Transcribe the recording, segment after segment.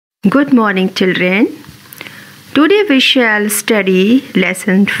Good morning, children. Today we shall study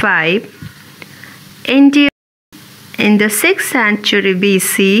lesson 5. India in the 6th century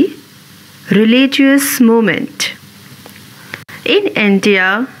BC, religious movement. In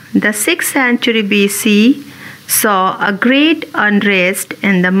India, the 6th century BC saw a great unrest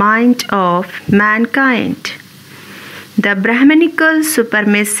in the mind of mankind. The Brahminical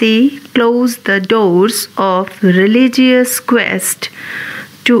supremacy closed the doors of religious quest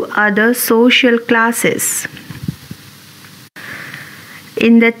to other social classes.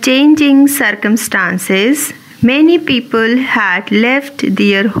 In the changing circumstances, many people had left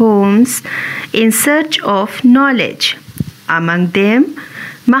their homes in search of knowledge. Among them,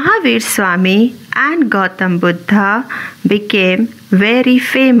 Mahavir Swami and Gautam Buddha became very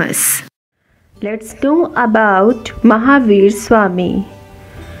famous. Let's know about Mahavir Swami.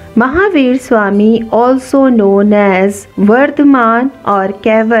 Mahavir Swami, also known as Vardhaman or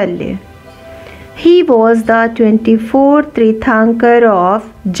Kaivalya. He was the 24th Tirthankar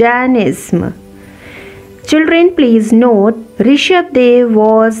of Jainism. Children, please note, Rishabhdev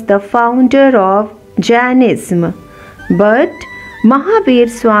was the founder of Jainism, but Mahavir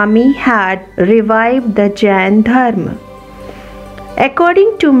Swami had revived the Jain Dharma.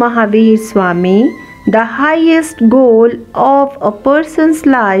 According to Mahavir Swami, the highest goal of a person's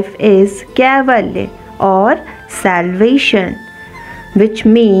life is Kaivalya or salvation, which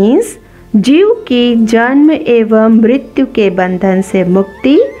means जीव की जन्म एवं मृत्यु के बंधन से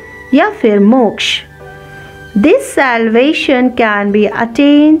मुक्ति या फिर मोक्ष. This salvation can be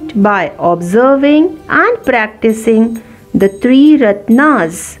attained by observing and practicing the three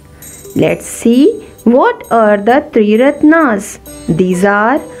Ratnas. Let's see what are the three Ratnas. These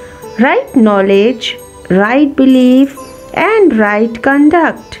are right knowledge, right belief, and right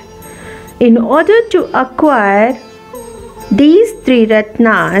conduct. In order to acquire these three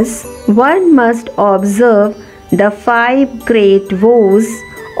Ratnas, one must observe the 5 great vows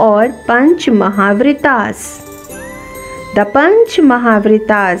or Panch Mahavritas. The Panch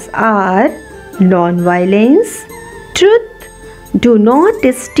Mahavritas are non-violence, truth, do not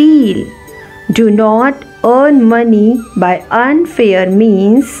steal, do not earn money by unfair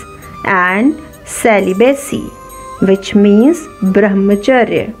means, and celibacy, which means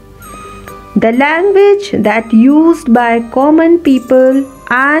brahmacharya. The language that used by common people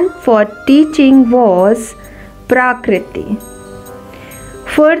and for teaching was Prakriti.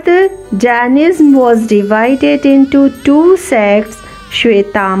 Further, Jainism was divided into 2 sects,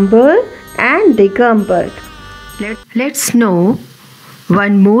 Shwetambar and Digambar. Let's know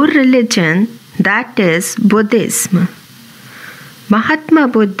one more religion, that is Buddhism. Mahatma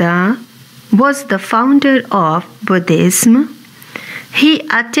Buddha was the founder of Buddhism. He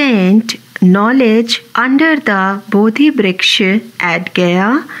attained knowledge under the Bodhi Vriksha at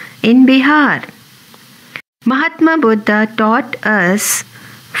Gaya in Bihar. Mahatma Buddha taught us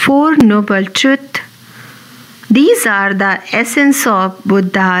 4 noble truths. These are the essence of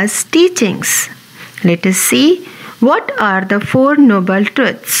Buddha's teachings. Let us see what are the 4 noble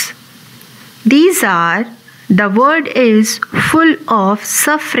truths. These are: the world is full of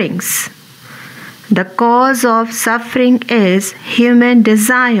sufferings. The cause of suffering is human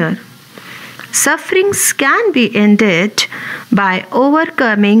desire. Sufferings can be ended by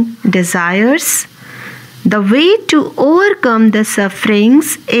overcoming desires. The way to overcome the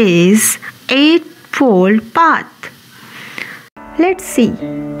sufferings is Eightfold Path. Let's see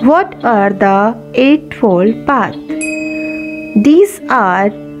what are the Eightfold Path. These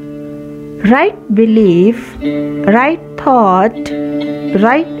are right belief, right thought,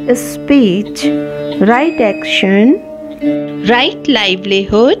 right speech, right action, right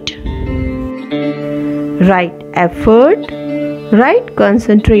livelihood, right effort, right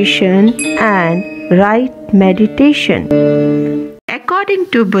concentration, and right meditation. According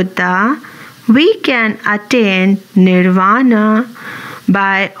to Buddha, we can attain nirvana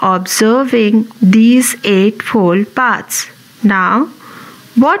by observing these eightfold paths. Now,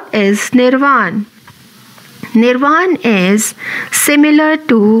 what is nirvana? Nirvana is similar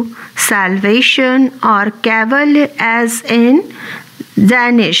to salvation or Kaivalya as in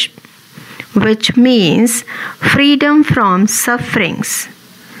Jainism, which means freedom from sufferings,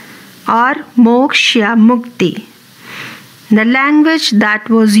 or moksha mukti. The language that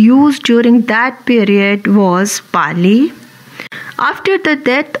was used during that period was Pali. After the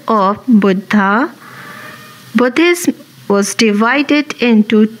death of Buddha, Buddhism was divided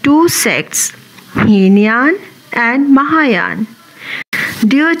into 2 sects, Hinayan and Mahayana.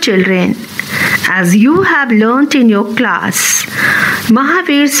 Dear children, As you have learnt in your class,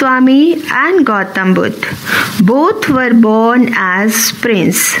 Mahavir Swami and Gautam Buddha both were born as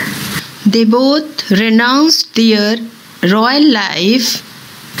prince. They both renounced their royal life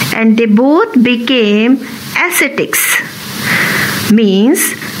and they both became ascetics. Means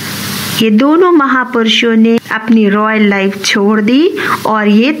ये दोनों महापुरुषों ने अपनी royal life छोड़ दी और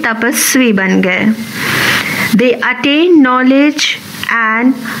ये तपस्वी बन गए. They attained knowledge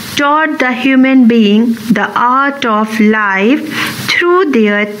and taught the human being the art of life through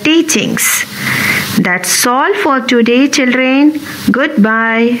their teachings. That's all for today, children.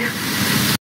 Goodbye.